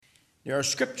Our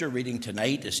scripture reading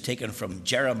tonight is taken from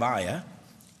Jeremiah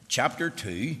chapter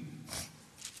 2,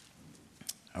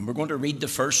 and we're going to read the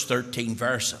first 13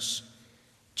 verses.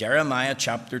 Jeremiah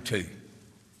chapter 2.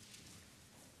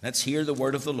 Let's hear the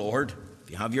word of the Lord.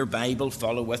 If you have your Bible,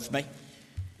 follow with me.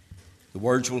 The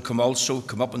words will come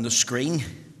up on the screen.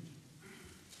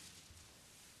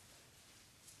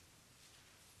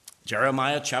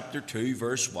 Jeremiah chapter 2,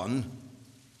 verse 1.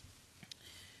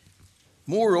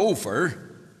 Moreover,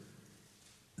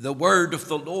 the word of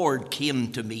the Lord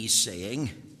came to me,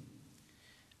 saying,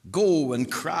 Go and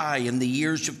cry in the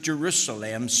ears of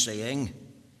Jerusalem, saying,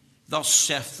 Thus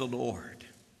saith the Lord,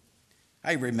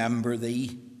 I remember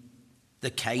thee,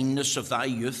 the kindness of thy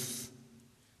youth,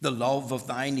 the love of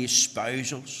thine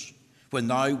espousals, when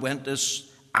thou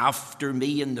wentest after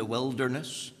me in the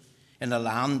wilderness, in a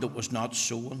land that was not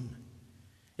sown.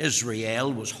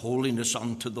 Israel was holiness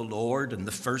unto the Lord, and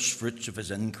the firstfruits of his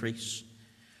increase.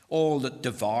 All that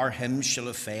devour him shall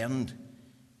offend.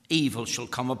 Evil shall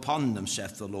come upon them,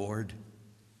 saith the Lord.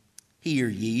 Hear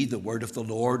ye the word of the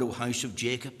Lord, O house of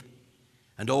Jacob,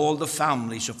 and all the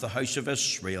families of the house of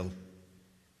Israel.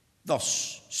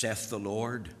 Thus saith the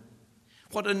Lord,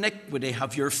 What iniquity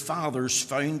have your fathers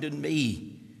found in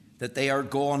me, that they are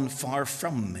gone far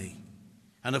from me,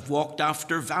 and have walked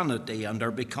after vanity, and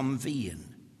are become vain?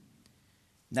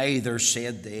 Neither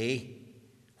said they,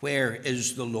 Where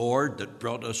is the Lord that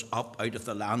brought us up out of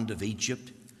the land of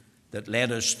Egypt, that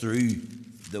led us through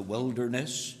the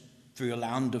wilderness, through a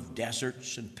land of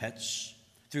deserts and pits,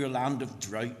 through a land of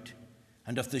drought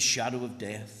and of the shadow of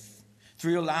death,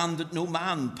 through a land that no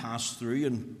man passed through,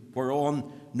 and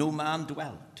whereon no man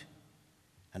dwelt?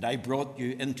 And I brought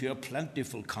you into a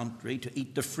plentiful country to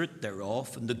eat the fruit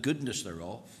thereof and the goodness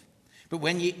thereof. But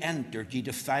when ye entered, ye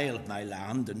defiled my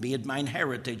land, and made mine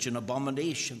heritage an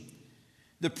abomination.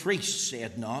 The priests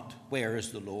said not, Where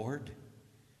is the Lord?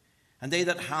 And they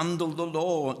that handled the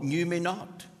law knew me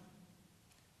not.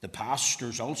 The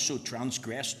pastors also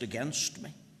transgressed against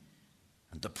me,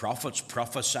 and the prophets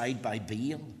prophesied by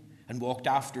Baal, and walked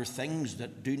after things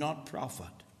that do not profit.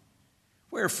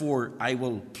 Wherefore I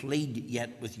will plead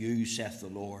yet with you, saith the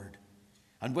Lord,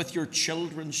 and with your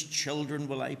children's children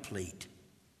will I plead.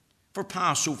 For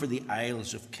pass over the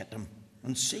isles of Kittim,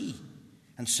 and see,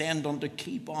 and send unto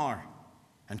Chebar,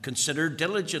 and consider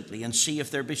diligently, and see if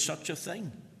there be such a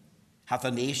thing. Hath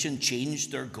a nation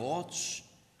changed their gods,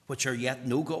 which are yet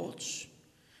no gods?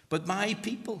 But my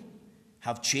people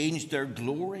have changed their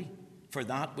glory for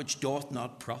that which doth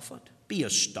not profit. Be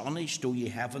astonished, O ye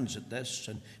heavens, at this,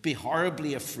 and be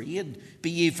horribly afraid. Be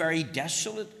ye very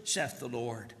desolate, saith the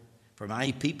Lord. For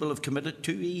my people have committed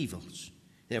two evils.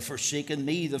 They have forsaken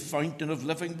me, the fountain of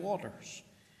living waters,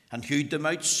 and hewed them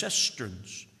out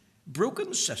cisterns,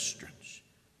 broken cisterns,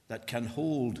 that can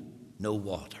hold no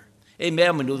water.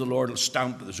 Amen. We know the Lord will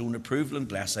stamp with his own approval and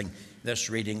blessing this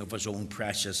reading of his own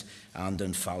precious and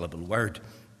infallible word.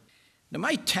 Now,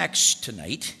 my text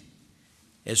tonight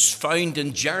is found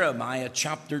in Jeremiah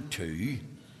chapter 2,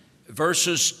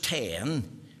 verses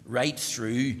 10 right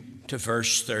through to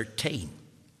verse 13.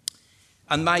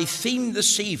 And my theme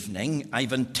this evening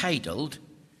I've entitled,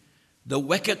 The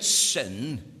Wicked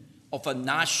Sin of a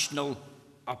National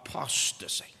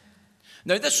Apostasy.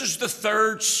 Now, this is the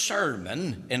third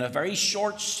sermon in a very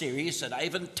short series that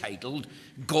I've entitled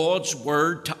God's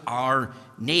Word to Our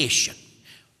Nation.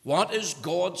 What is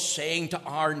God saying to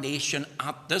our nation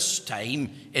at this time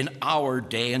in our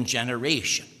day and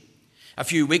generation? A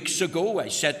few weeks ago, I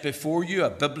set before you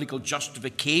a biblical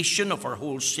justification of our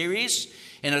whole series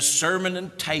in a sermon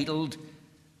entitled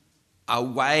A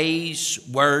Wise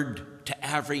Word to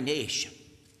Every Nation.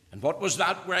 And what was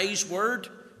that wise word?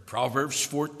 Proverbs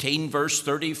 14, verse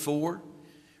 34,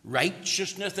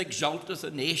 Righteousness exalteth a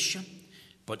nation,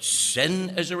 but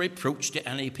sin is a reproach to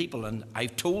any people. And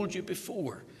I've told you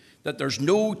before that there's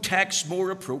no text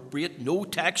more appropriate, no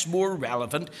text more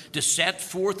relevant to set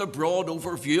forth a broad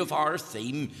overview of our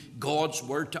theme, God's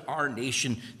Word to our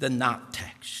nation, than that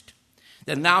text.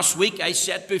 Then last week I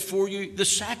set before you the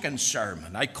second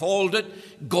sermon. I called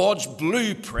it God's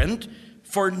Blueprint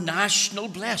for National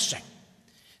Blessing.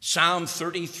 Psalm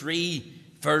 33,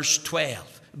 verse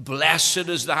 12. Blessed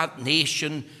is that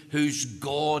nation whose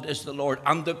God is the Lord,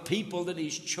 and the people that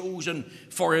he's chosen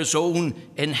for his own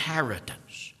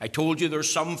inheritance. I told you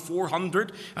there's some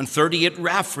 438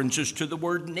 references to the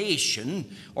word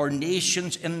nation or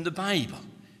nations in the Bible.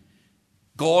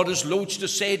 God has loads to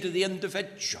say to the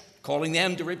individual, calling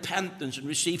them to repentance and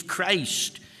receive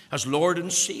Christ as Lord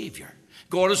and Savior.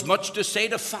 God has much to say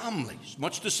to families,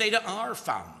 much to say to our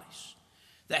families.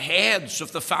 The heads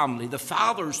of the family, the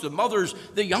fathers, the mothers,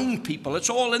 the young people, it's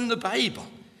all in the Bible.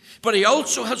 But he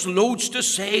also has loads to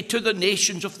say to the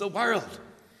nations of the world.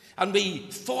 And we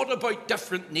thought about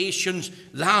different nations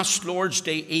last Lord's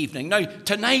Day evening. Now,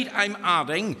 tonight I'm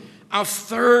adding a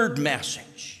third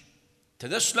message to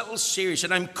this little series,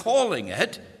 and I'm calling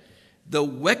it The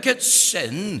Wicked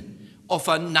Sin of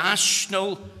a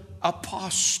National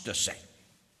Apostasy.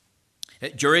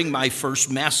 During my first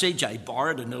message, I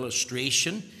borrowed an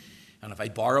illustration, and if I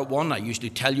borrow one, I usually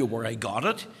tell you where I got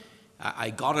it. I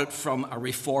got it from a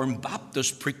Reformed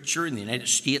Baptist preacher in the United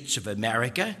States of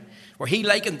America, where he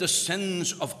likened the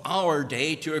sins of our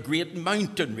day to a great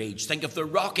mountain range. Think of the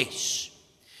Rockies.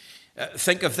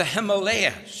 Think of the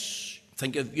Himalayas.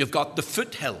 You've got the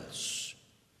foothills.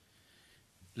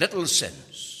 Little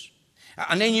sins.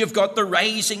 And then you've got the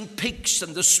rising peaks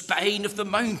and the spine of the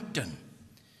mountain.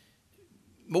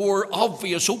 More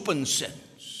obvious open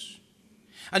sins.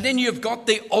 And then you've got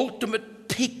the ultimate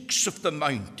peaks of the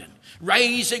mountain,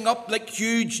 rising up like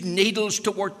huge needles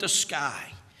toward the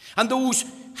sky. And those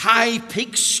high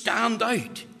peaks stand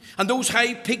out. And those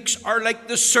high peaks are like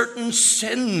the certain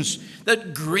sins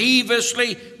that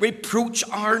grievously reproach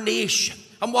our nation.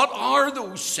 And what are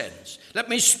those sins? Let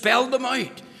me spell them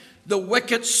out. The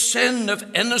wicked sin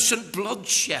of innocent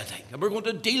bloodshedding. And we're going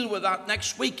to deal with that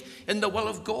next week in the will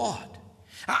of God.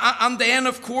 And then,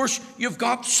 of course, you've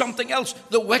got something else.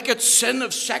 The wicked sin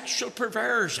of sexual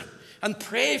perversion. And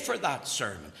pray for that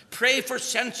sermon. Pray for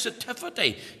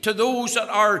sensitivity to those that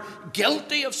are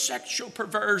guilty of sexual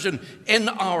perversion in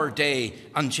our day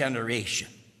and generation.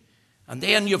 And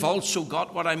then you've also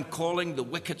got what I'm calling the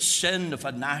wicked sin of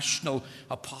a national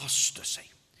apostasy.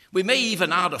 We may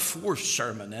even add a fourth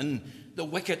sermon in, the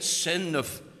wicked sin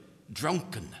of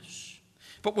drunkenness.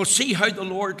 But we'll see how the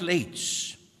Lord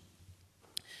leads.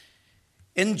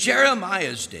 In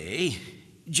Jeremiah's day,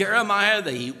 Jeremiah,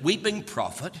 the weeping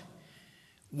prophet,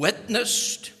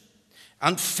 witnessed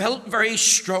and felt very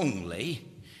strongly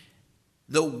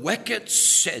the wicked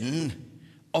sin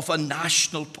of a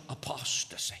national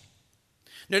apostasy.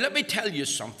 Now, let me tell you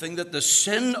something, that the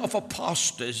sin of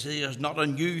apostasy is not a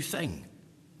new thing.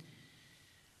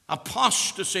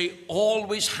 Apostasy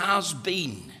always has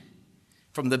been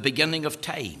from the beginning of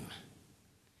time.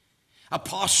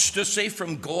 Apostasy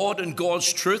from God and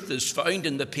God's truth is found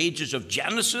in the pages of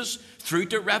Genesis through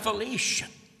to Revelation.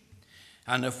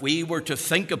 And if we were to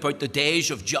think about the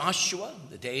days of Joshua,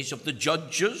 the days of the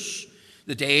judges,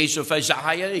 the days of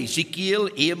Isaiah, Ezekiel,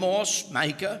 Amos,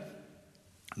 Micah,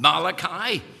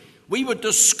 Malachi, we would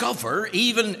discover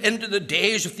even into the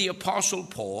days of the Apostle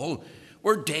Paul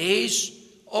were days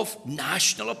of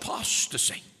national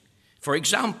apostasy. For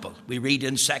example, we read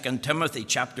in 2 Timothy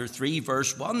chapter 3,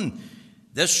 verse 1,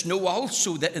 "This know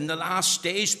also that in the last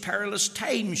days perilous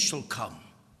times shall come."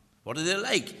 What are they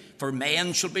like? "For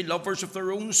men shall be lovers of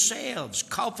their own selves,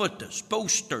 covetous,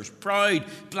 boasters, proud,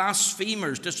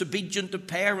 blasphemers, disobedient to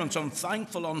parents,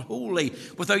 unthankful, unholy,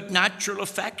 without natural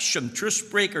affection, truce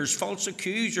breakers, false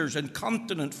accusers,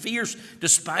 incontinent, fierce,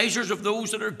 despisers of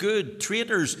those that are good,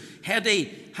 traitors,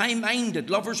 heady, high-minded,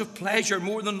 lovers of pleasure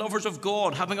more than lovers of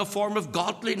God, having a form of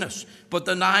godliness, but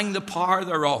denying the power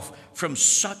thereof. From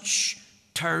such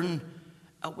turn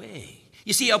away."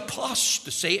 You see,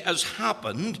 apostasy has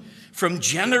happened from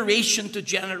generation to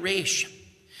generation.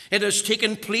 It has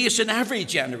taken place in every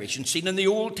generation, seen in the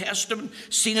Old Testament,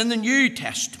 seen in the New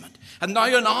Testament. And now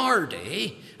in our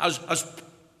day, as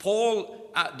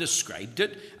Paul described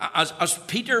it, as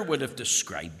Peter would have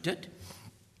described it,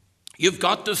 you've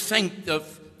got to think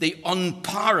of the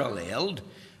unparalleled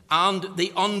and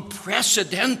the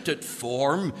unprecedented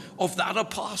form of that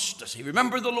apostasy.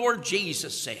 Remember, the Lord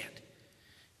Jesus said,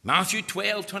 Matthew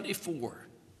 12:24,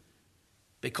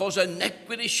 "Because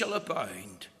iniquity shall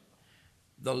abound,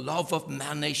 the love of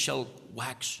many shall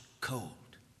wax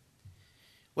cold."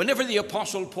 Whenever the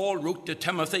Apostle Paul wrote to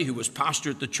Timothy, who was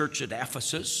pastor at the church at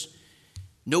Ephesus,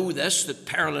 "Know this, that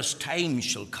perilous times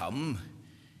shall come,"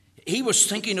 he was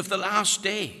thinking of the last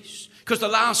days. Because the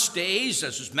last days,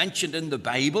 as is mentioned in the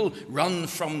Bible, run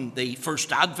from the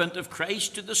first advent of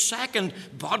Christ to the second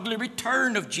bodily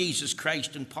return of Jesus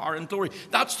Christ in power and glory.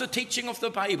 That's the teaching of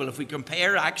the Bible. If we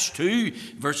compare Acts 2,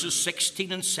 verses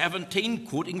 16 and 17,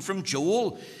 quoting from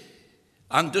Joel,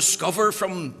 and discover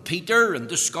from Peter and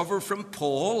discover from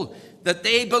Paul that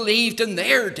they believed in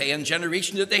their day and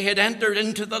generation that they had entered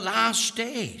into the last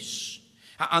days.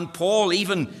 And Paul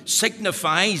even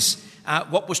signifies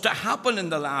what was to happen in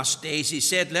the last days. He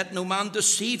said, "Let no man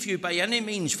deceive you by any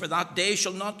means, for that day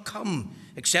shall not come,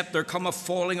 except there come a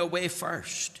falling away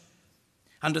first,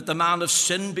 and that the man of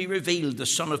sin be revealed, the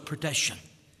son of perdition."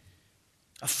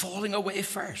 A falling away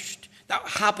first. That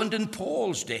happened in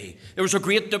Paul's day. There was a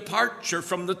great departure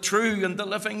from the true and the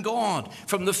living God,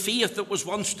 from the faith that was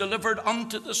once delivered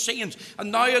unto the saints. And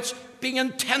now it's being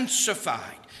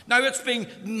intensified. Now it's being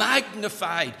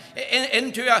magnified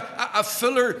into a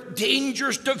fuller,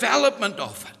 dangerous development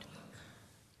of it.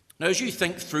 Now, as you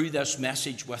think through this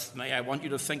message with me, I want you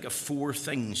to think of 4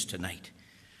 things tonight.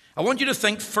 I want you to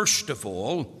think, first of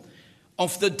all,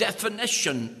 of the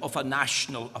definition of a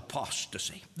national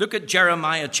apostasy. Look at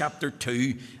Jeremiah chapter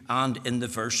 2 and in the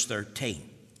verse 13.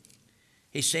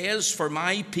 He says, "For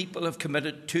my people have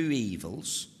committed 2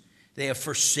 evils. They have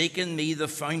forsaken me, the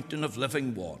fountain of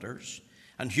living waters,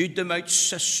 and hewed them out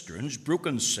cisterns,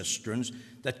 broken cisterns,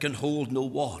 that can hold no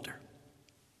water."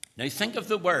 Now think of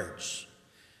the words,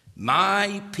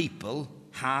 "My people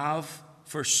have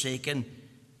forsaken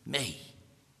me."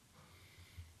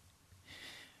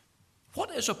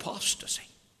 What is apostasy?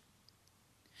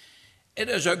 It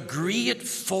is a great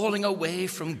falling away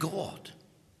from God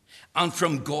and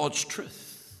from God's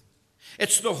truth.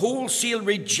 It's the wholesale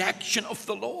rejection of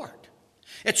the Lord.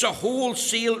 It's a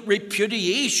wholesale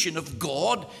repudiation of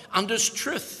God and His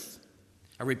truth.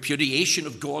 A repudiation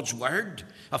of God's word,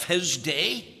 of His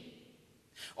day,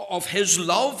 of His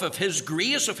love, of His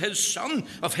grace, of His Son,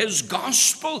 of His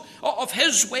gospel, of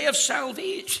His way of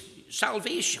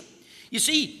salvation. You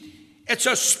see, it's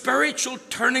a spiritual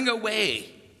turning away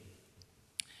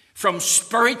from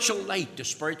spiritual light to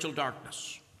spiritual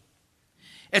darkness.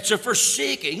 It's a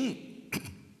forsaking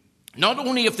not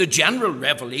only of the general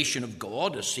revelation of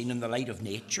God as seen in the light of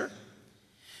nature,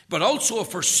 but also a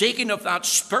forsaking of that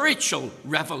spiritual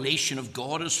revelation of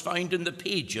God as found in the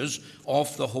pages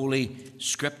of the Holy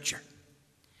Scripture.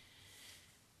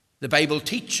 The Bible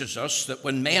teaches us that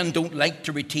when men don't like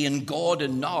to retain God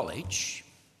in knowledge,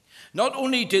 not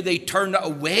only do they turn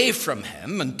away from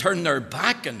Him and turn their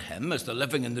back on Him as the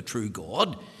living and the true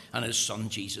God and His Son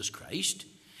Jesus Christ,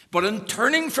 but in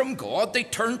turning from God, they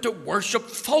turn to worship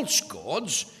false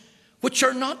gods which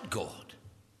are not God.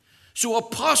 So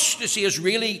apostasy is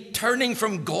really turning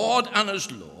from God and His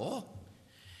law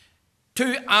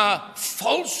to a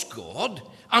false God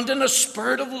and in a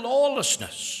spirit of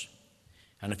lawlessness.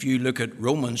 And if you look at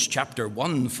Romans chapter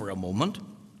 1 for a moment,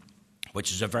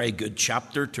 which is a very good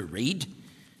chapter to read.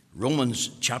 Romans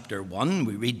chapter 1,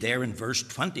 we read there in verse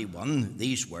 21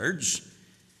 these words,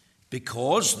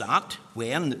 "Because that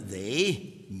when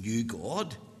they knew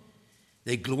God,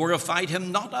 they glorified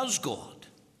Him not as God,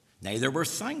 neither were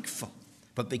thankful,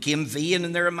 but became vain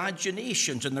in their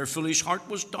imaginations, and their foolish heart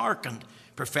was darkened.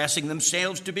 Professing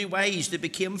themselves to be wise, they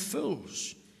became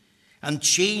fools, and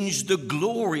changed the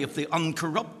glory of the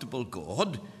uncorruptible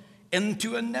God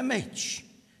into an image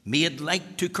made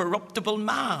like to corruptible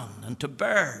man, and to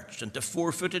birds, and to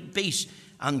 4-footed beasts,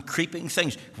 and creeping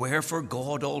things. Wherefore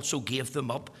God also gave them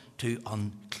up to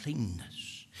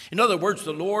uncleanness." In other words,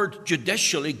 the Lord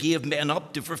judicially gave men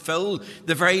up to fulfill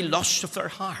the very lusts of their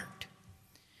heart.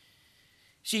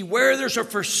 See, where there's a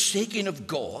forsaking of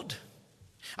God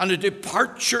and a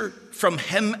departure from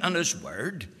Him and His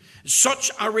word, such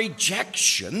a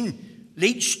rejection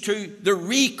leads to the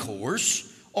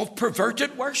recourse of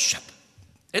perverted worship.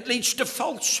 It leads to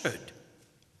falsehood.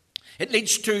 It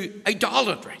leads to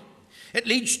idolatry. It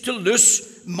leads to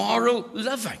loose moral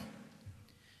living.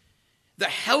 The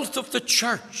health of the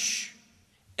church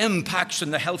impacts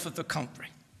on the health of the country.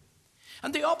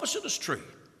 And the opposite is true.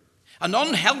 An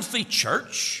unhealthy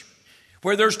church,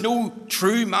 where there's no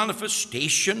true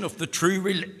manifestation of the true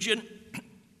religion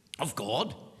of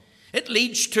God, it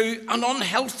leads to an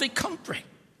unhealthy country.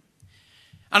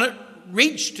 And it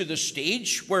reached to the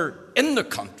stage where in the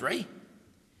country,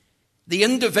 the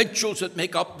individuals that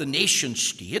make up the nation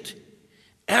state,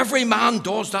 every man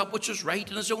does that which is right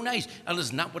in his own eyes. And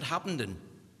isn't that what happened in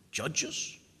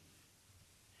Judges?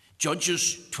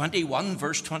 Judges 21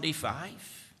 verse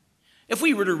 25. If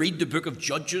we were to read the book of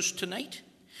Judges tonight,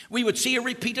 we would see a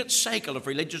repeated cycle of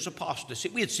religious apostasy.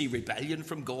 We'd see rebellion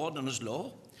from God and His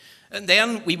law. And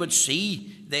then we would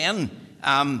see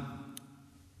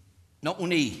not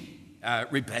only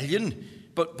rebellion,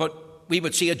 but we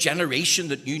would see a generation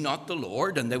that knew not the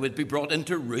Lord, and they would be brought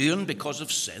into ruin because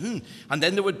of sin. And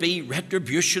then there would be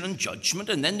retribution and judgment,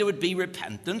 and then there would be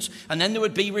repentance, and then there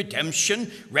would be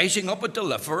redemption, raising up a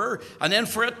deliverer, and then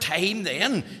for a time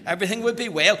then everything would be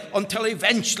well until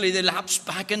eventually they lapse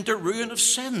back into ruin of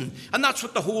sin. And that's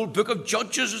what the whole book of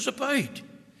Judges is about.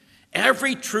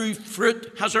 Every true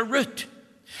fruit has a root.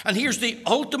 And here's the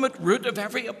ultimate root of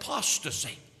every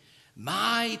apostasy.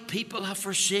 My people have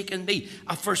forsaken me,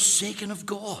 a forsaken of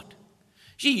God.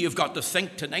 See, you've got to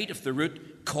think tonight of the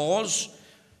root cause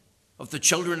of the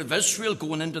children of Israel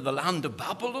going into the land of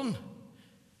Babylon.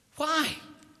 Why?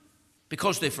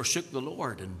 Because they forsook the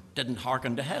Lord and didn't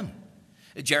hearken to him.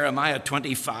 Jeremiah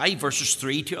 25, verses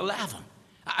 3 to 11.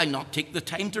 I'll not take the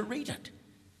time to read it.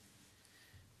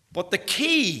 But the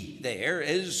key there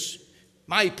is,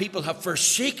 my people have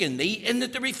forsaken thee, in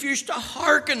that they refuse to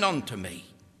hearken unto me.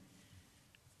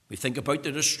 We think about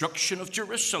the destruction of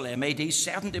Jerusalem, AD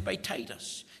 70 by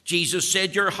Titus. Jesus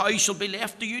said, your house shall be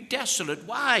left to you desolate.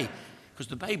 Why? Because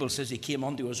the Bible says he came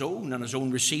unto his own, and his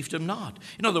own received him not.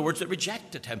 In other words, they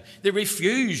rejected him. They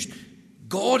refused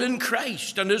God in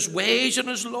Christ and his ways and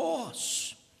his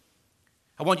laws.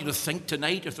 I want you to think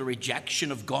tonight of the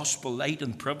rejection of gospel light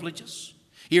and privileges.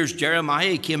 Here's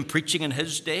Jeremiah. He came preaching in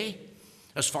his day.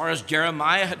 As far as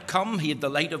Jeremiah had come, he had the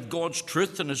light of God's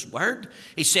truth in his word.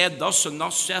 He said, thus and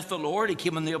thus saith the Lord. He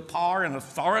came in the power and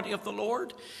authority of the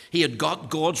Lord. He had got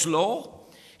God's law.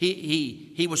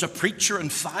 He was a preacher in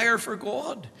fire for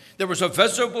God. There was a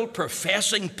visible,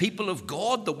 professing people of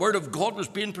God. The word of God was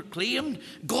being proclaimed.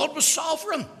 God was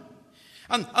sovereign.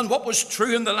 And what was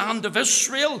true in the land of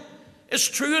Israel is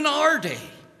true in our day.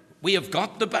 We have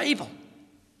got the Bible.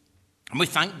 And we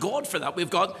thank God for that. We've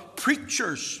got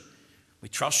preachers. We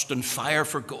trust in fire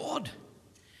for God.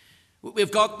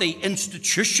 We've got the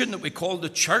institution that we call the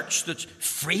church that's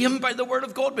framed by the Word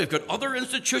of God. We've got other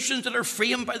institutions that are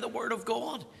framed by the Word of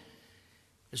God.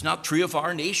 It's not true of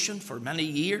our nation for many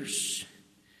years,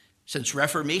 since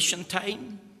Reformation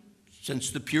time,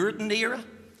 since the Puritan era.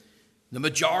 The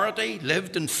majority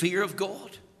lived in fear of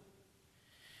God.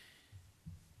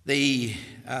 The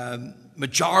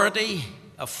majority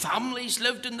of families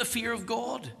lived in the fear of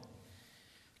God.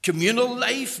 Communal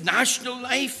life, national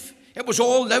life, it was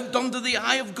all lived under the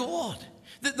eye of God.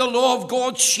 The law of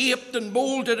God shaped and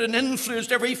molded and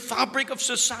influenced every fabric of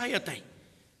society.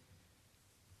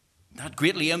 That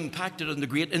greatly impacted on the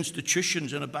great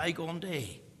institutions in a bygone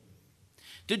day.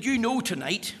 Did you know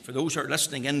tonight, for those who are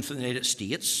listening in from the United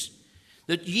States,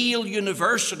 that Yale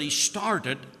University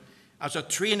started as a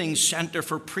training center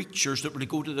for preachers that were to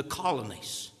go to the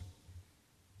colonies?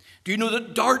 Do you know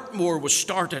that Dartmoor was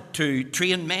started to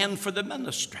train men for the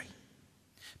ministry?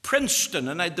 Princeton,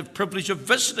 and I had the privilege of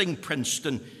visiting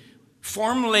Princeton,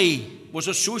 formerly was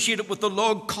associated with the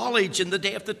Log College in the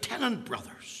day of the Tennant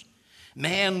brothers.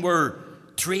 Men were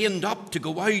trained up to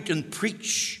go out and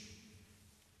preach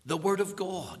the Word of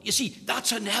God. You see,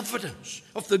 that's an evidence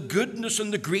of the goodness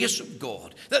and the grace of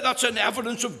God. That's an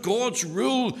evidence of God's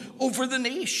rule over the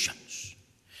nations.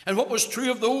 And what was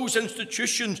true of those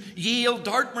institutions, Yale,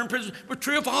 Dartmouth, and Princeton, were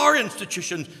true of our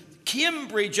institutions,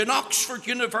 Cambridge and Oxford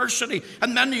University,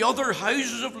 and many other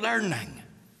houses of learning.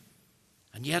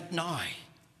 And yet now,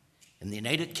 in the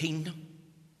United Kingdom,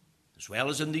 as well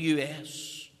as in the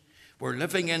US, we're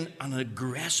living in an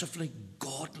aggressively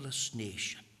godless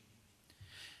nation.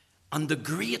 And the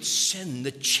great sin,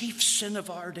 the chief sin of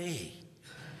our day,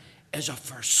 is a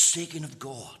forsaking of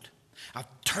God, a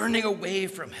turning away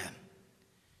from him,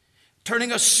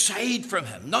 turning aside from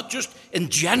him, not just in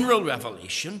general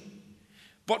revelation,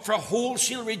 but for a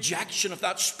wholesale rejection of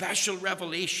that special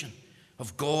revelation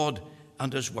of God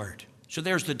and his word. So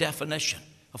there's the definition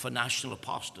of a national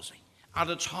apostasy. At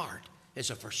its heart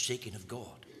is a forsaking of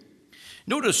God.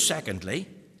 Notice, secondly,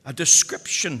 a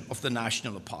description of the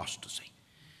national apostasy.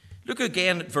 Look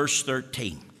again at verse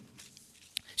 13.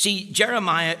 See,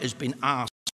 Jeremiah has been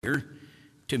asked here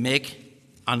to make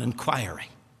an inquiry.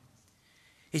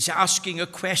 He's asking a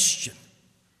question.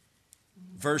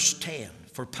 Verse 10,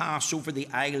 for pass over the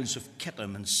isles of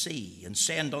Kittim and see, and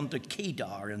send unto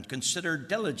Kedar, and consider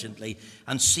diligently,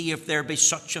 and see if there be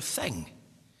such a thing.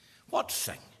 What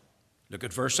thing? Look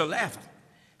at verse 11.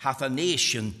 Hath a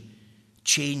nation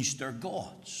changed their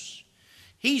gods?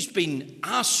 He's been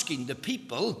asking the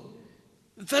people,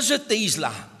 visit these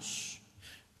lands.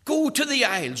 Go to the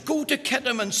isles, go to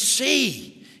Kittim and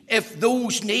see if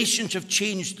those nations have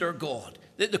changed their God.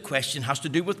 The question has to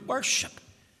do with worship.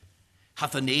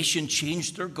 Hath a nation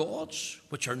changed their gods,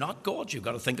 which are not gods? You've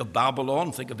got to think of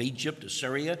Babylon, think of Egypt,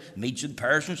 Assyria, Medes and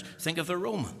Persians, think of the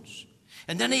Romans.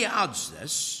 And then he adds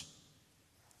this,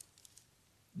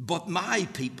 but my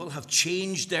people have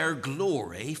changed their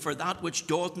glory for that which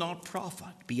doth not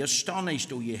profit. Be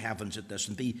astonished, O ye heavens, at this,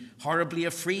 and be horribly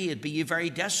afraid. Be ye very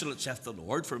desolate, saith the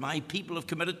Lord, for my people have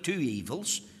committed two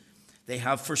evils. They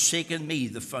have forsaken me,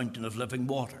 the fountain of living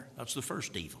water. That's the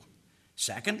first evil.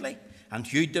 Secondly, and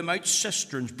hewed them out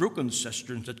cisterns, broken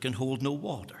cisterns that can hold no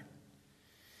water.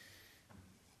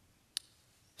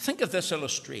 Think of this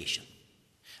illustration.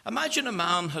 Imagine a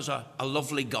man has a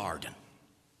lovely garden.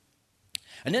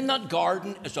 And in that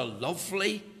garden is a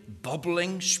lovely,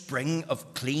 bubbling spring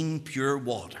of clean, pure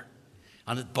water.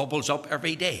 And it bubbles up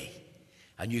every day.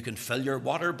 and you can fill your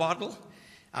water bottle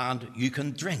and you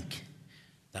can drink.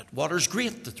 That water's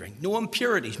great to drink, no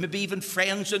impurities. Maybe even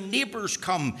friends and neighbours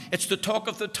come. It's the talk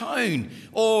of the town.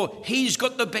 Oh, he's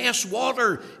got the best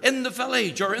water in the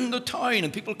village or in the town,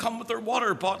 and people come with their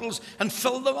water bottles and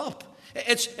fill them up.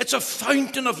 It's a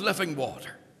fountain of living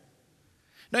water.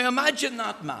 Now imagine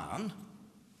that man.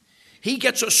 He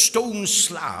gets a stone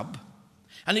slab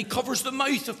and he covers the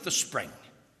mouth of the spring.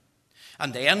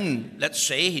 And then, let's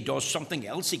say he does something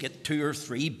else. He gets 2 or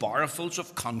 3 barrelfuls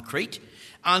of concrete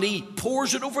and he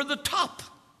pours it over the top.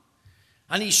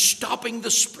 And he's stopping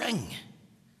the spring.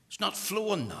 It's not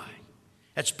flowing now.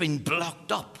 It's been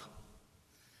blocked up.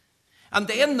 And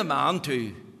then the man,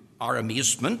 to our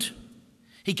amazement,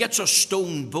 he gets a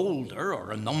stone boulder,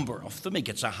 or a number of them. He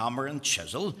gets a hammer and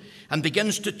chisel and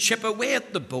begins to chip away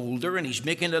at the boulder, and he's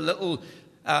making a little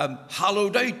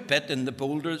hollowed out bit in the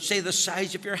boulder, say the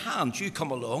size of your hand. You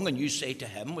come along and you say to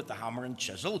him with the hammer and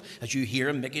chisel, as you hear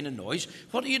him making a noise,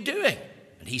 "What are you doing?"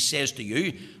 And he says to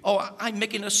you, "Oh, I'm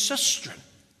making a cistern."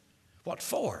 "What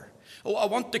for?" "Oh, I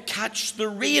want to catch the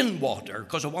rainwater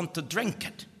because I want to drink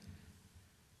it."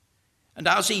 And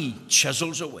as he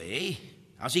chisels away,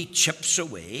 as he chips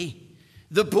away,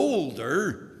 the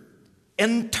boulder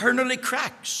internally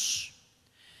cracks.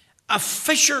 A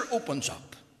fissure opens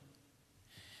up.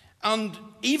 And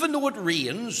even though it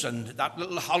rains and that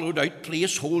little hollowed out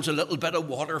place holds a little bit of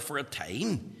water for a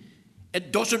time,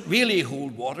 it doesn't really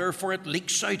hold water, for it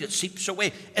leaks out, it seeps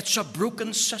away. It's a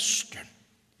broken cistern.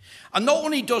 And not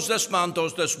only does this man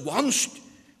does this once,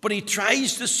 but he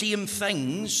tries the same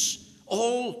things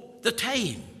all the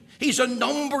time. He's a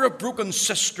number of broken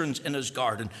cisterns in his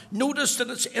garden. Notice that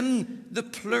it's in the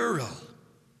plural.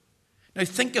 Now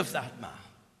think of that man.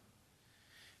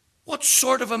 What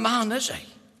sort of a man is he?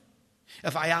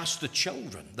 If I asked the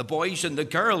children, the boys and the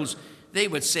girls, they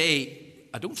would say,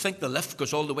 "I don't think the lift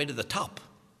goes all the way to the top."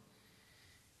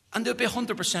 And they'd be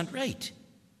 100% right.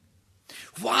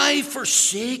 Why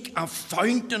forsake a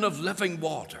fountain of living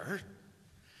water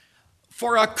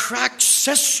for a cracked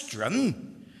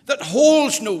cistern that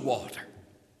holds no water?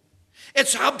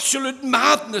 It's absolute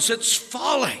madness. It's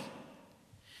folly.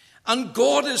 And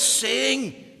God is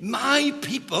saying, my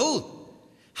people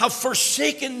have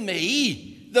forsaken me,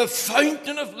 the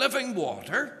fountain of living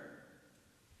water.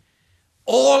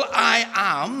 All I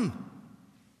am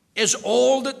is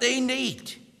all that they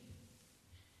need.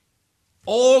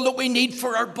 All that we need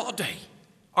for our body,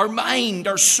 our mind,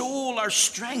 our soul, our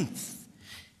strength.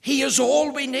 He is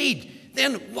all we need.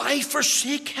 Then why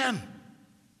forsake him?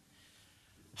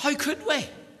 How could we?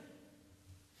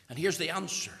 And here's the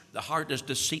answer. The heart is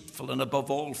deceitful and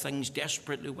above all things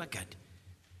desperately wicked.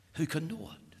 Who can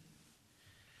know it?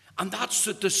 And that's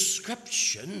the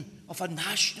description of a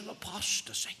national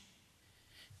apostasy.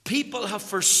 People have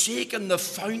forsaken the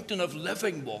fountain of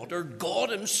living water, God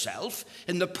himself,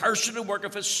 in the personal work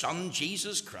of his Son,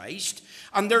 Jesus Christ,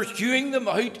 and they're hewing them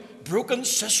out, broken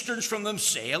cisterns from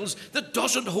themselves that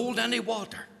doesn't hold any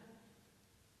water.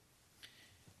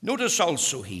 Notice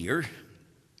also here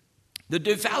the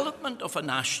development of a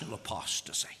national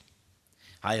apostasy.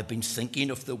 I have been thinking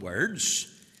of the words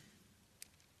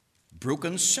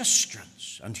broken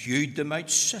cisterns, and hewed them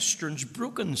out cisterns,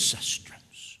 broken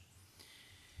cisterns.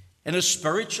 In a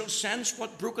spiritual sense,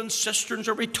 what broken cisterns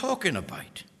are we talking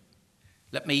about?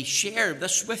 Let me share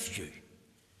this with you.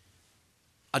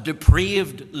 A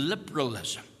depraved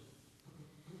liberalism.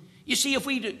 You see, if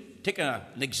we take an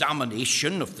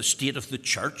examination of the state of the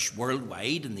church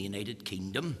worldwide in the United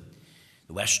Kingdom,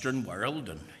 the Western world,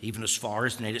 and even as far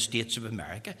as the United States of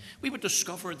America, we would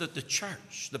discover that the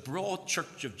church, the broad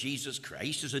church of Jesus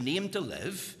Christ, is a name to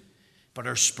live, but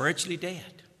are spiritually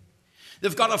dead.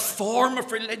 They've got a form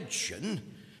of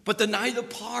religion, but deny the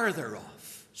power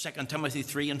thereof. 2 Timothy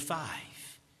 3 and 5.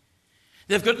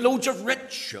 They've got loads of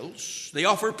rituals. They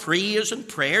offer praise and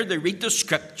prayer. They read the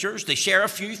scriptures. They share a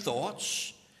few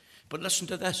thoughts. But listen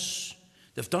to this.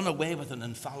 They've done away with an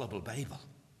infallible Bible.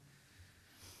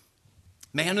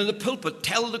 Men in the pulpit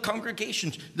tell the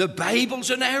congregations, the Bible's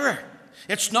in error.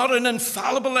 It's not an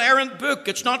infallible, errant book.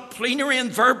 It's not plenary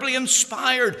and verbally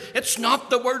inspired. It's not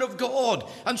the Word of God.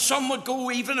 And some would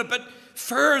go even a bit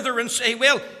further and say,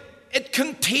 well, it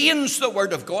contains the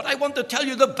Word of God. I want to tell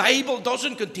you the Bible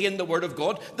doesn't contain the Word of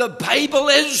God. The Bible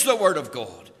is the Word of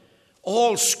God.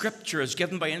 All Scripture is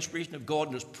given by inspiration of God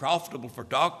and is profitable for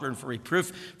doctrine, for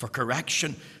reproof, for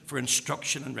correction, for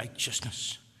instruction in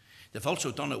righteousness. They've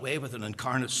also done away with an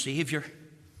incarnate Savior.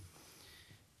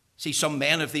 See, some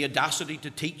men have the audacity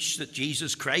to teach that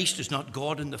Jesus Christ is not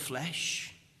God in the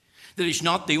flesh, that he's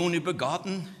not the only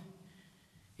begotten,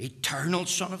 eternal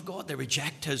Son of God. They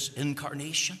reject his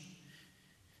incarnation.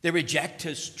 They reject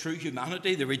his true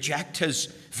humanity. They reject his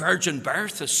virgin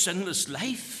birth, his sinless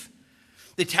life.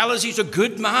 They tell us he's a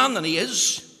good man, and he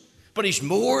is. But he's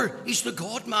more. He's the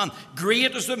God-man.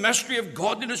 Great is the mystery of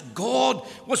godliness. God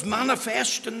was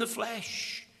manifest in the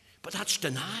flesh. But that's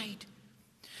denied.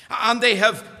 And they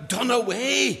have done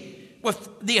away with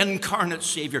the incarnate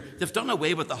Savior. They've done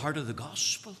away with the heart of the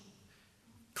gospel.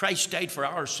 Christ died for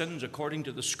our sins according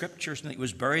to the Scriptures, and he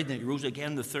was buried, and he rose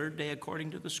again the third day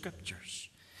according to the Scriptures.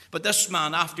 But this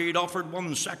man, after he'd offered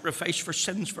one sacrifice for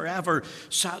sins forever,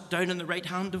 sat down in the right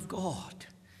hand of God.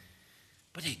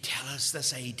 But they tell us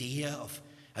this idea of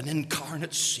an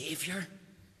incarnate Savior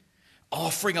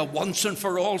offering a once and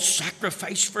for all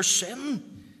sacrifice for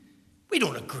sin. We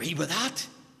don't agree with that.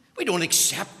 We don't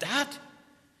accept that.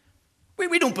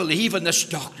 We don't believe in this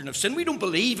doctrine of sin. We don't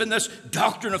believe in this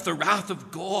doctrine of the wrath of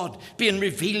God being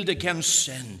revealed against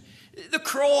sin. The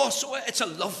cross, it's a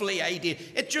lovely idea.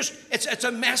 It's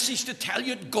a message to tell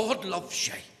you God loves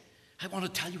you. I want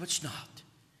to tell you it's not.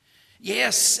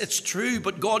 Yes, it's true,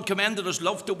 but God commended his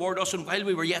love toward us, and while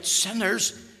we were yet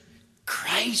sinners,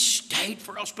 Christ died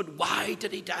for us. But why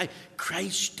did he die?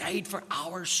 Christ died for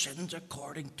our sins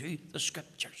according to the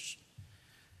Scriptures.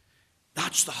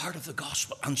 That's the heart of the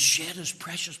gospel, and shed his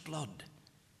precious blood.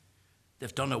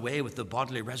 They've done away with the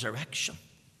bodily resurrection.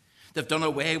 They've done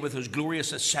away with his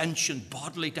glorious ascension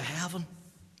bodily to heaven.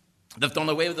 They've done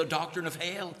away with the doctrine of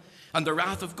hell and the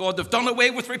wrath of God. They've done away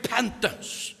with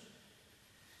repentance.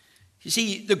 You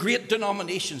see, the great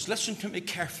denominations, listen to me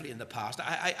carefully in the past.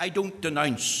 I don't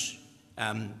denounce,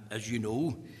 as you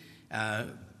know,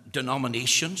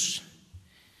 denominations.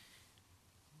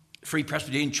 Free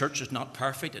Presbyterian Church is not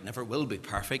perfect. It never will be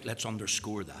perfect. Let's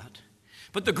underscore that.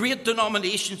 But the great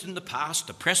denominations in the past,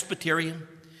 the Presbyterian,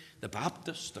 the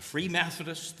Baptist, the Free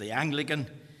Methodist, the Anglican,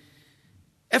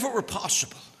 if it were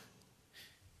possible,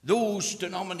 those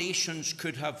denominations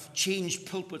could have changed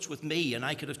pulpits with me, and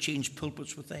I could have changed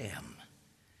pulpits with them.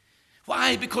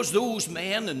 Why? Because those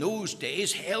men in those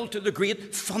days held to the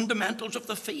great fundamentals of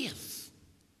the faith.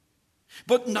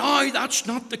 But now that's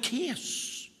not the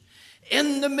case.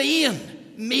 In the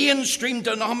mainstream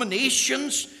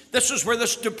denominations, this is where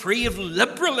this depraved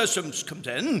liberalism comes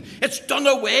in. It's done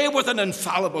away with an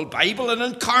infallible Bible, an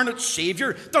incarnate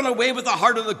Savior, done away with the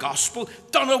heart of the gospel,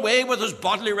 done away with his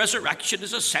bodily resurrection,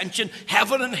 his ascension,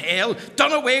 heaven and hell,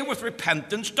 done away with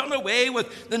repentance, done away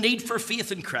with the need for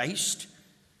faith in Christ.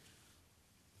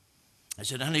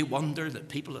 Is it any wonder that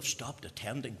people have stopped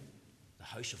attending the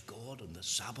house of God on the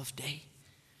Sabbath day?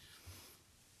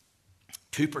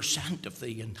 2% of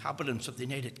the inhabitants of the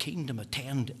United Kingdom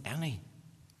attend any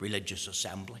religious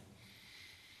assembly.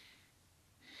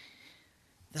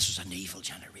 This is an evil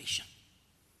generation.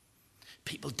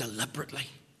 People deliberately,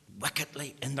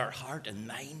 wickedly, in their heart and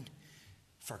mind,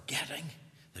 forgetting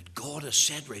that God has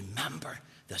said, remember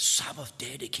the Sabbath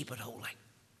day to keep it holy.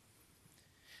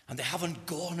 And they haven't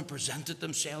gone and presented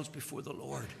themselves before the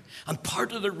Lord. And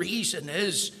part of the reason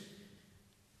is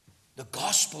the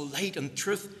gospel light and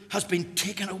truth has been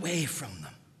taken away from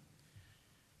them.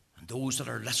 And those that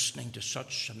are listening to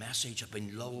such a message have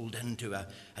been lulled into a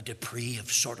depraved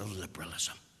sort of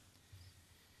liberalism.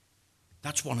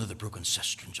 That's one of the broken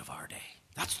cisterns of our day.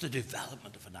 That's the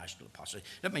development of a national apostasy.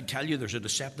 Let me tell you, there's a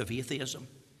deceptive atheism.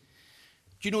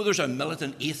 Do you know there's a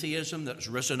militant atheism that has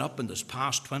risen up in this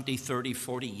past 20, 30,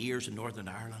 40 years in Northern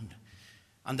Ireland?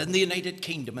 And in the United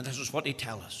Kingdom, and this is what they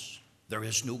tell us, there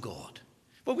is no God.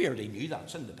 Well, we already knew that.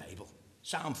 It's in the Bible.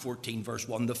 Psalm 14, verse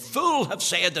 1. The fool have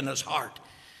said in his heart,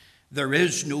 there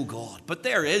is no God. But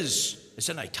there is. It's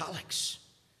in italics.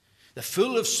 The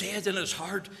fool have said in his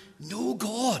heart, no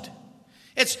God.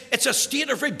 It's a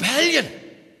state of rebellion.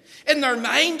 In their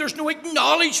mind, there's no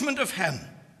acknowledgement of him,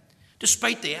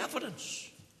 despite the evidence.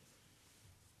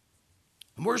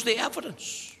 And where's the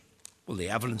evidence? Well, the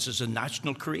evidence is in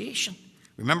national creation.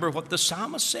 Remember what the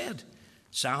psalmist said.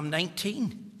 Psalm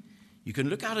 19. You can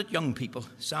look at it, young people.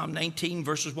 Psalm 19,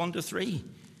 verses 1 to 3.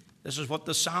 This is what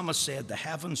the psalmist said. The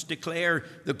heavens declare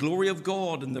the glory of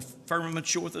God, and the firmament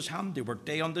showeth his handiwork.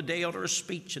 Day unto day uttereth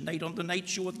speech, and night unto night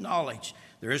showeth knowledge.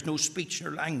 There is no speech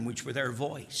nor language where their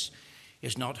voice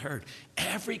is not heard.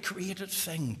 Every created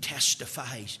thing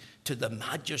testifies to the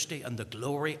majesty and the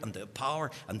glory and the power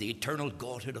and the eternal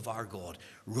Godhood of our God.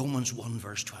 Romans 1,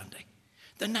 verse 20.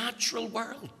 The natural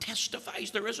world testifies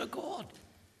there is a God.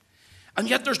 And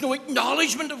yet there's no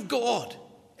acknowledgement of God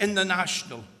in the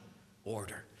national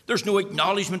order. There's no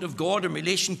acknowledgement of God in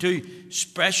relation to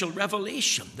special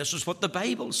revelation. This is what the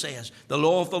Bible says. The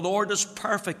law of the Lord is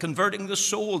perfect, converting the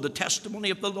soul. The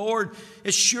testimony of the Lord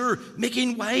is sure,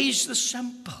 making wise the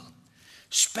simple.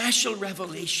 Special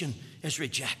revelation is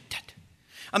rejected.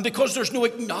 And because there's no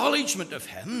acknowledgement of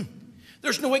him,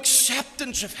 there's no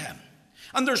acceptance of him,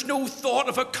 and there's no thought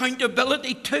of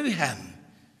accountability to him,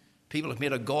 people have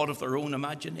made a god of their own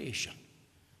imagination.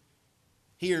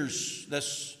 Here's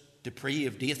this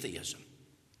depraved atheism.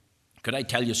 Could I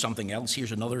tell you something else?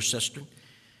 Here's another system,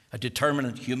 a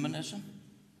determinate humanism.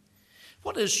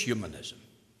 What is humanism?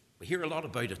 We hear a lot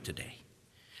about it today.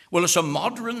 Well, it's a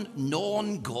modern,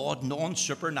 non-God,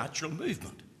 non-supernatural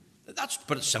movement. That's to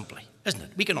put it simply, isn't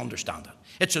it? We can understand that.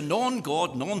 It's a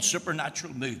non-God,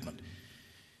 non-supernatural movement.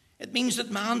 It means that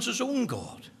man's his own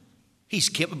God. He's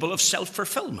capable of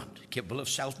self-fulfillment, capable of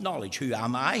self-knowledge. Who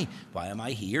am I? Why am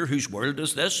I here? Whose world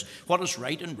is this? What is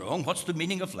right and wrong? What's the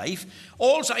meaning of life?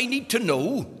 All I need to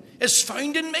know is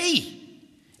found in me,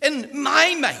 in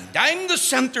my mind. I'm the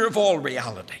center of all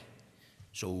reality.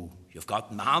 So you've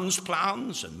got man's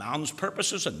plans and man's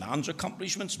purposes and man's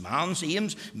accomplishments, man's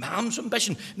aims, man's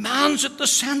ambition. Man's at the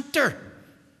center.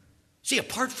 See,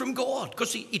 apart from God,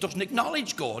 because he doesn't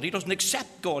acknowledge God. He doesn't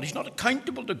accept God. He's not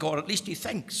accountable to God, at least he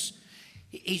thinks.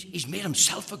 He's made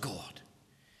himself a God.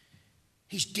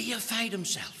 He's deified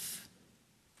himself.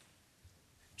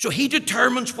 So he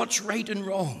determines what's right and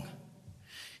wrong.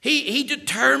 He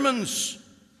determines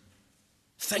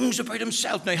things about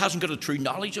himself. Now, he hasn't got a true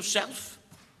knowledge of self.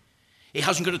 He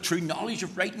hasn't got a true knowledge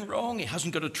of right and wrong. He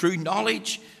hasn't got a true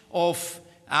knowledge of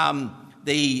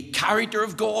the character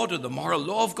of God or the moral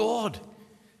law of God.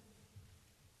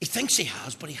 He thinks he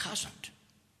has, but he hasn't.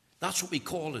 That's what we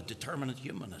call a determinate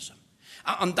humanism.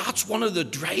 And that's one of the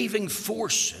driving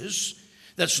forces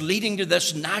that's leading to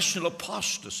this national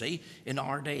apostasy in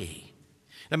our day.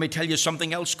 Let me tell you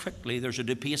something else quickly. There's a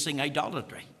debasing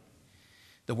idolatry,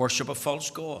 the worship of false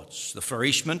gods, the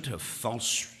flourishment of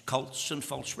false cults and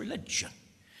false religion.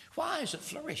 Why is it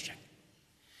flourishing?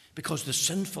 Because the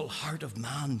sinful heart of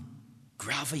man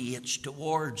gravitates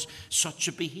towards such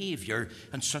a behavior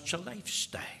and such a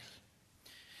lifestyle.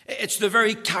 It's the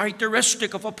very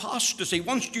characteristic of apostasy.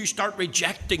 Once you start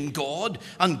rejecting God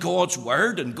and God's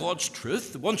word and God's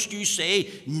truth, once you say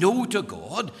no to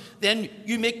God, then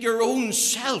you make your own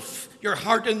self, your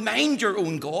heart and mind your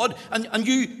own God, and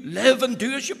you live and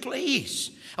do as you please.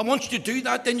 And once you do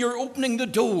that, then you're opening the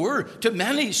door to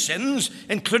many sins,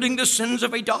 including the sins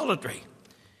of idolatry.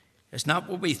 Isn't that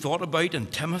what we thought about in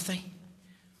Timothy?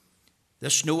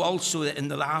 This know also that in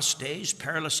the last days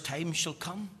perilous times shall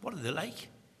come. What are they like?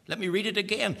 Let me read it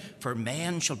again. For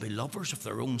men shall be lovers of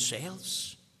their own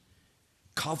selves,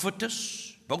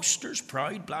 covetous, boasters,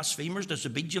 proud, blasphemers,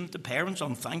 disobedient to parents,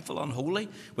 unthankful, unholy,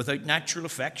 without natural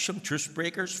affection, truce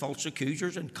breakers, false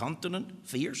accusers, incontinent,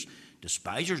 fierce,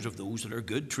 despisers of those that are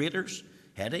good, traitors,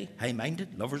 heady,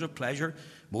 high-minded, lovers of pleasure,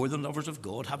 more than lovers of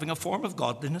God, having a form of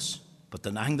godliness, but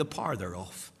denying the power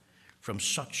thereof. From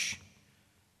such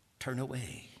turn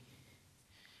away.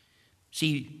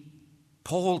 See,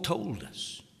 Paul told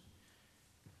us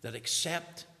that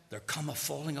except there come a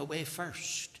falling away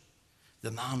first, the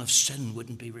man of sin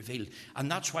wouldn't be revealed. And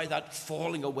that's why that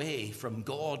falling away from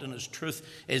God and his truth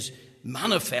is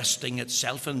manifesting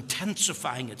itself,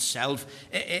 intensifying itself.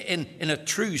 In a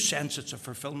true sense, it's a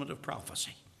fulfillment of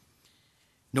prophecy.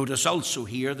 Notice also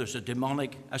here there's a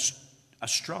demonic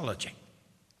astrology.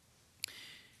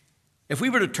 If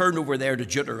we were to turn over there to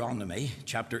Deuteronomy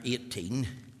chapter 18,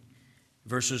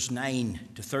 verses 9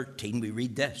 to 13, we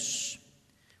read this.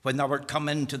 When thou art come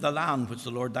into the land which the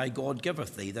Lord thy God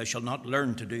giveth thee, thou shalt not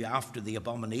learn to do after the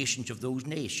abominations of those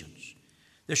nations.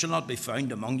 There shall not be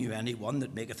found among you any one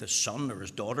that maketh his son or his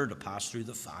daughter to pass through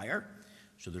the fire,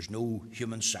 so there's no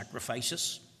human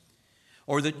sacrifices,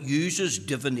 or that uses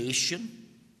divination,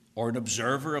 or an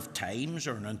observer of times,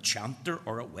 or an enchanter,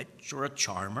 or a witch, or a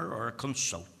charmer, or a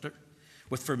consulter,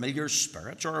 with familiar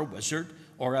spirits, or a wizard,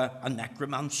 or a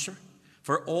necromancer.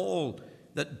 For all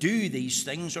that do these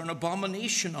things are an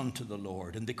abomination unto the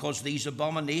Lord, and because these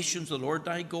abominations the Lord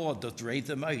thy God doth drive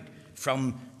them out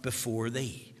from before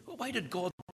thee. Well, why did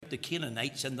God drive the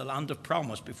Canaanites in the land of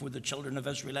promise before the children of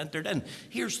Israel entered in?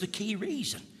 Here's the key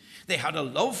reason. They had a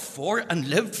love for and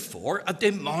lived for a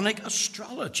demonic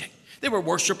astrology. They were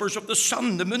worshippers of the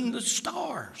sun, the moon, the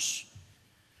stars.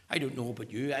 I don't know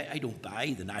about you, I don't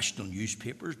buy the national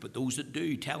newspapers, but those that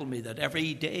do tell me that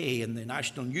every day in the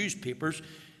national newspapers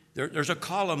there's a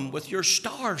column with your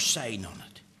star sign on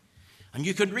it. And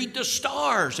you can read the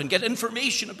stars and get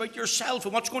information about yourself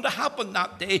and what's going to happen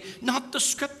that day, not the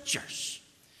scriptures.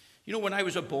 You know, when I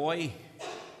was a boy,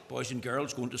 boys and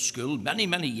girls going to school many,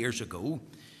 many years ago,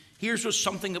 here's was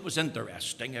something that was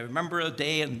interesting. I remember a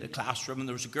day in the classroom and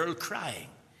there was a girl crying.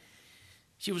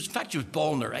 She was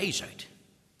bawling her eyes out.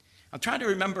 I'm trying to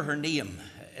remember her name.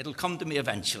 It'll come to me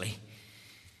eventually.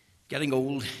 Getting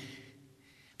old.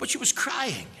 But she was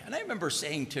crying. And I remember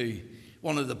saying to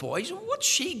one of the boys, what's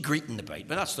she greeting about?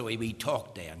 But that's the way we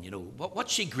talked then, you know.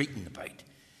 What's she greeting about?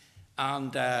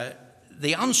 And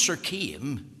the answer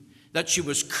came that she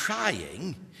was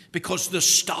crying because the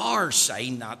star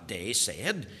sign that day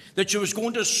said that she was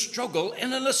going to struggle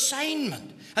in an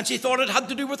assignment. And she thought it had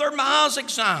to do with her maths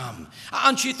exam.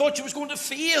 And she thought she was going to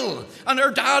fail. And her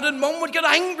dad and mum would get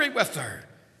angry with her.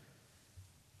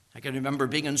 I can remember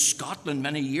being in Scotland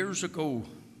many years ago,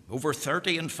 over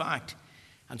 30 in fact,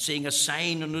 and seeing a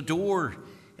sign on the door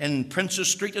in Princes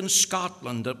Street in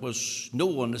Scotland that was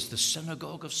known as the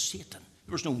Synagogue of Satan.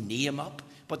 There was no name up,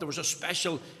 but there was a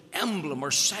special emblem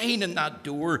or sign in that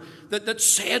door that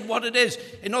said what it is.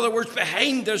 In other words,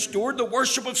 behind this door, the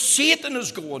worship of Satan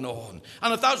is going on.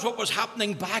 And if that's what was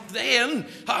happening back then,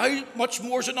 how much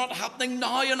more is it not happening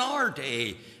now in our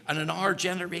day and in our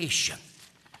generation?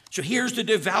 So here's the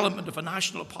development of a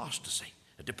national apostasy: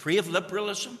 a depraved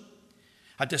liberalism,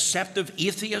 a deceptive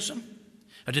atheism,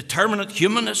 a determinate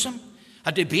humanism,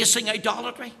 a debasing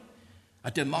idolatry,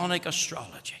 a demonic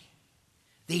astrology.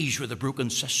 These were the broken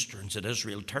cisterns that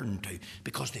Israel turned to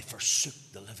because they forsook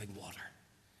the living water.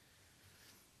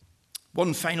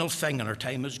 One final thing, and our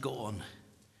time is gone: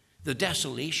 the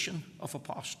desolation of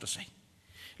apostasy.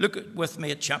 Look with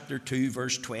me at chapter 2,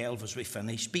 verse 12 as we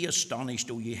finish. Be astonished,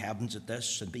 O ye heavens, at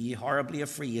this, and be ye horribly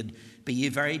afraid. Be ye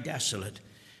very desolate,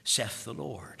 saith the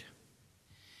Lord.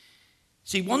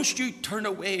 See, once you turn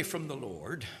away from the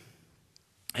Lord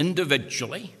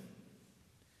individually,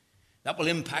 that will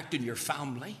impact in your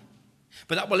family,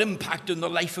 but that will impact in the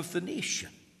life of the nation.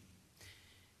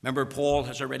 Remember, Paul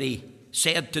has already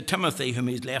said to Timothy, whom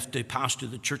he's left to pastor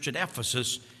the church at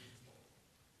Ephesus,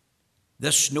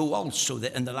 this know also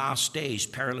that in the last days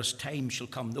perilous times shall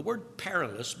come. The word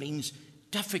perilous means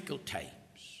difficult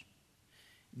times,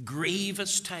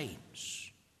 grievous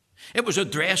times. It was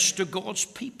addressed to God's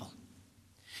people.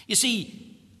 You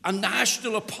see, a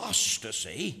national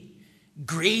apostasy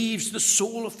grieves the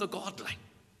soul of the godly.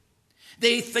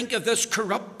 They think of this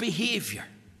corrupt behavior,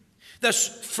 this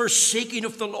forsaking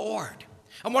of the Lord,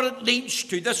 and what it leads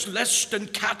to, this list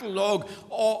and catalogue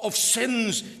of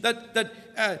sins that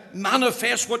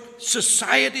manifest what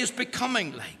society is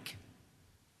becoming like.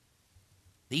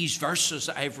 These verses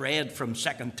that I've read from 2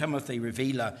 Timothy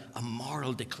reveal a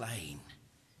moral decline,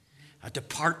 a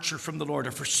departure from the Lord,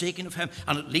 a forsaking of Him,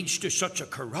 and it leads to such a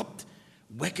corrupt,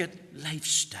 wicked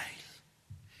lifestyle.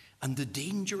 And the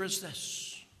danger is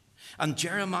this. And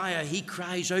Jeremiah, he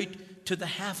cries out to the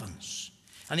heavens,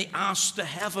 and he asks the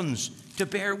heavens to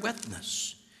bear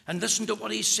witness. And listen to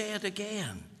what he said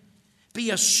again. Be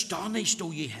astonished,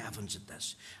 O ye heavens, at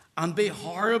this, and be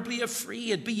horribly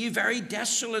afraid. Be ye very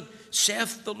desolate,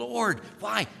 saith the Lord.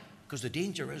 Why? Because the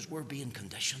danger is we're being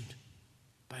conditioned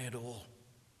by it all.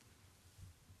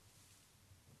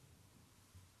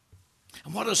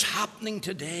 And what is happening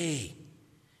today?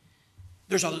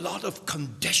 There's a lot of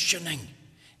conditioning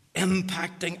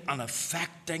impacting and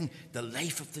affecting the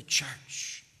life of the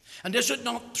church. And is it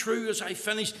not true, as I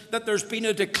finish, that there's been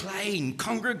a decline,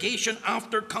 congregation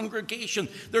after congregation?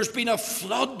 There's been a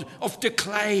flood of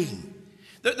decline.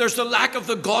 There's the lack of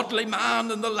the godly man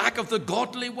and the lack of the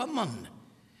godly woman.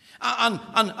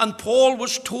 And Paul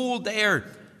was told there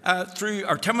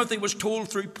Timothy was told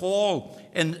through Paul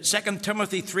in 2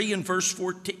 Timothy 3 and verse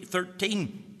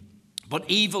 13, but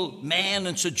evil men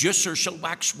and seducers shall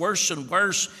wax worse and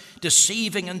worse,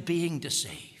 deceiving and being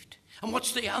deceived. And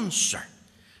what's the answer?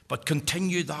 But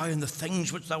continue thou in the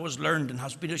things which thou hast learned and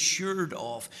hast been assured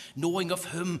of, knowing of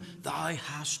whom thou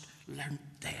hast learnt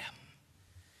them.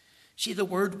 See, the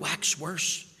word wax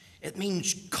worse, it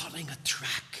means cutting a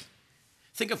track.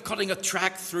 Think of cutting a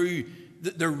track through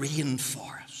the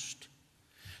rainforest.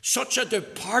 Such a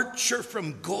departure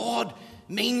from God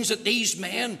means that these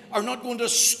men are not going to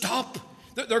stop,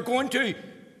 that they're going to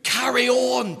carry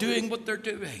on doing what they're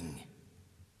doing.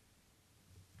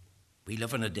 We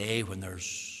live in a day when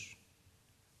there's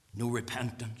no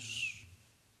repentance.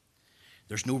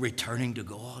 There's no returning to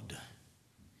God.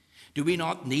 Do we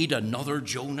not need another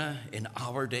Jonah in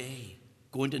our day?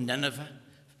 Going to Nineveh,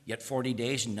 yet 40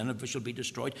 days and Nineveh shall be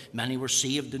destroyed. Many were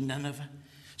saved in Nineveh.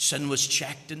 Sin was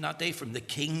checked in that day from the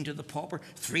king to the pauper.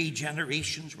 3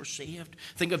 generations were saved.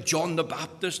 Think of John the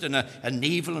Baptist in an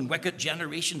evil and wicked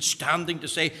generation standing to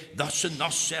say, thus and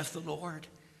thus saith the Lord.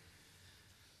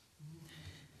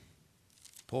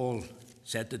 Paul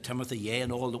said to Timothy, yea,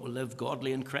 and all that will live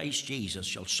godly in Christ Jesus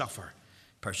shall suffer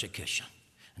persecution.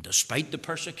 And despite the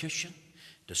persecution,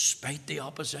 despite the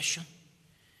opposition,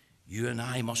 you and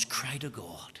I must cry to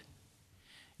God.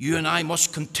 You and I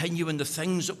must continue in the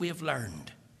things that we have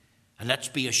learned. And let's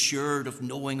be assured of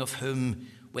knowing of whom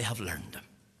we have learned them.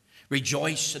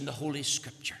 Rejoice in the Holy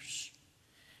Scriptures.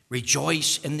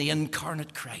 Rejoice in the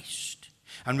incarnate Christ.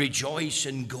 And rejoice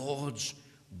in God's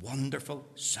wonderful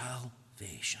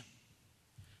salvation.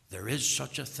 There is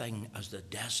such a thing as the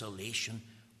desolation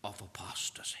of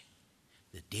apostasy.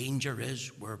 The danger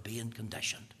is we're being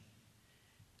conditioned.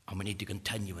 And we need to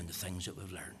continue in the things that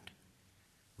we've learned.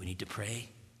 We need to pray,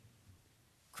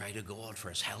 cry to God for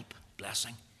his help,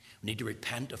 blessing. We need to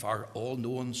repent of our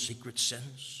all-known secret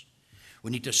sins.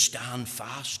 We need to stand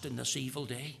fast in this evil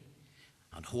day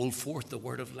and hold forth the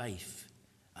word of life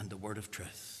and the word of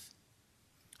truth.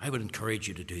 I would encourage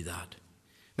you to do that.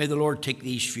 May the Lord take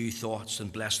these few thoughts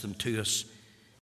and bless them to us